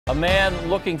A man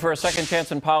looking for a second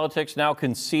chance in politics now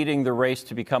conceding the race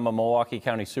to become a Milwaukee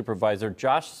County supervisor.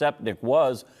 Josh Sepnick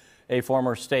was a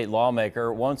former state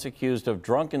lawmaker, once accused of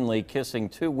drunkenly kissing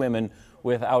two women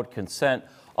without consent.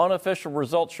 Unofficial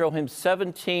results show him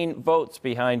 17 votes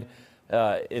behind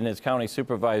in his county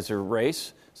supervisor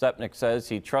race. Sepnick says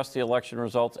he trusts the election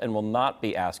results and will not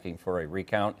be asking for a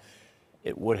recount.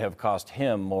 It would have cost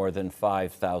him more than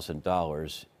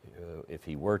 $5,000 if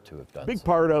he were to have done Big so.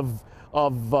 part of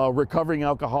recovering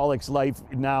alcoholic's life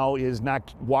now is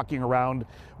not walking around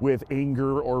with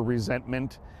anger or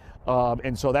resentment.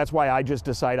 And so that's why I just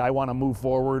decided I want to move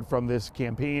forward from this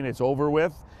campaign. It's over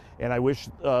with, and I wish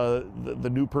the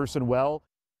new person well.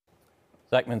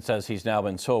 Zekman says he's now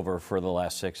been sober for the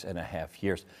last 6.5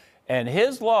 years. And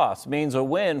his loss means a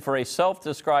win for a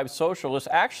self-described socialist.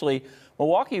 Actually,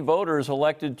 Milwaukee voters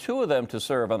elected two of them to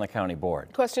serve on the county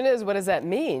board. Question is, what does that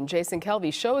mean? Jason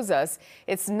Kelvey shows us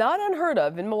it's not unheard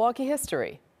of in Milwaukee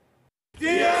history.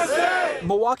 DSA!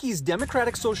 Milwaukee's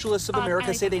Democratic Socialists of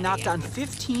America say they knocked on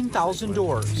 15,000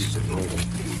 doors.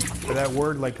 That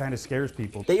word kind of scares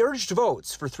people. They urged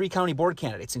votes for 3 county board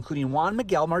candidates, including Juan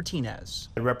Miguel Martinez.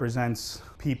 It represents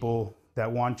people that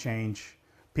want change,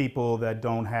 people that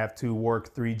don't have to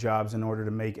work 3 jobs in order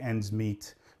to make ends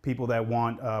meet, people that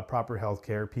want proper health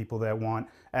care, people that want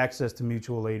access to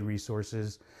mutual aid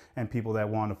resources, and people that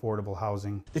want affordable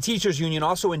housing. The teachers union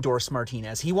also endorsed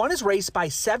Martinez. He won his race by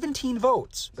 17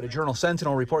 votes, but a Journal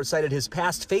Sentinel report cited his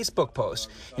past Facebook post.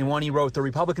 In one he wrote, the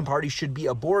Republican Party should be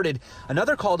aborted.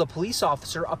 Another called a police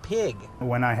officer a pig.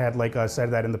 When I had said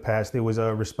that in the past, it was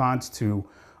a response to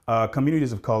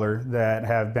communities of color that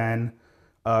have been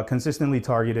consistently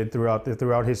targeted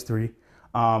throughout history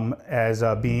as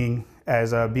being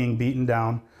beaten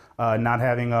down, not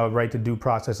having a right to due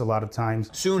process a lot of times.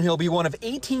 Soon he'll be one of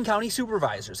 18 county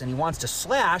supervisors, and he wants to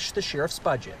slash the sheriff's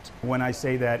budget. When I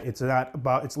say that, it's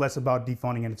less about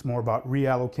defunding and it's more about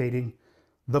reallocating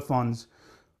the funds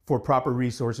for proper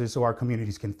resources so our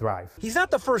communities can thrive. He's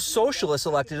not the first socialist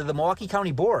elected to the Milwaukee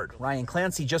County Board. Ryan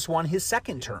Clancy just won his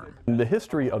 2nd term. The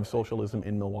history of socialism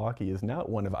in Milwaukee is not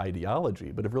one of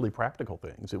ideology, but of really practical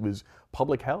things. It was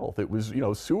public health, it was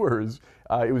sewers,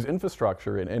 it was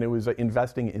infrastructure, and it was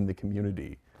investing in the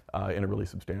community in a really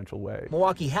substantial way.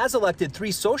 Milwaukee has elected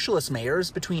 3 socialist mayors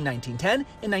between 1910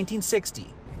 and 1960.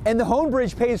 And the Hone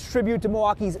Bridge pays tribute to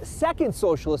Milwaukee's 2nd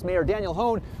socialist, Mayor Daniel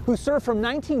Hone, who served from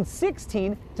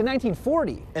 1916 to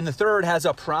 1940. And the 3rd has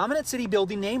a prominent city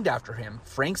building named after him,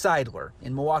 Frank Zeidler.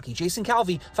 In Milwaukee, Jason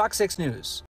Calvey, FOX6 News.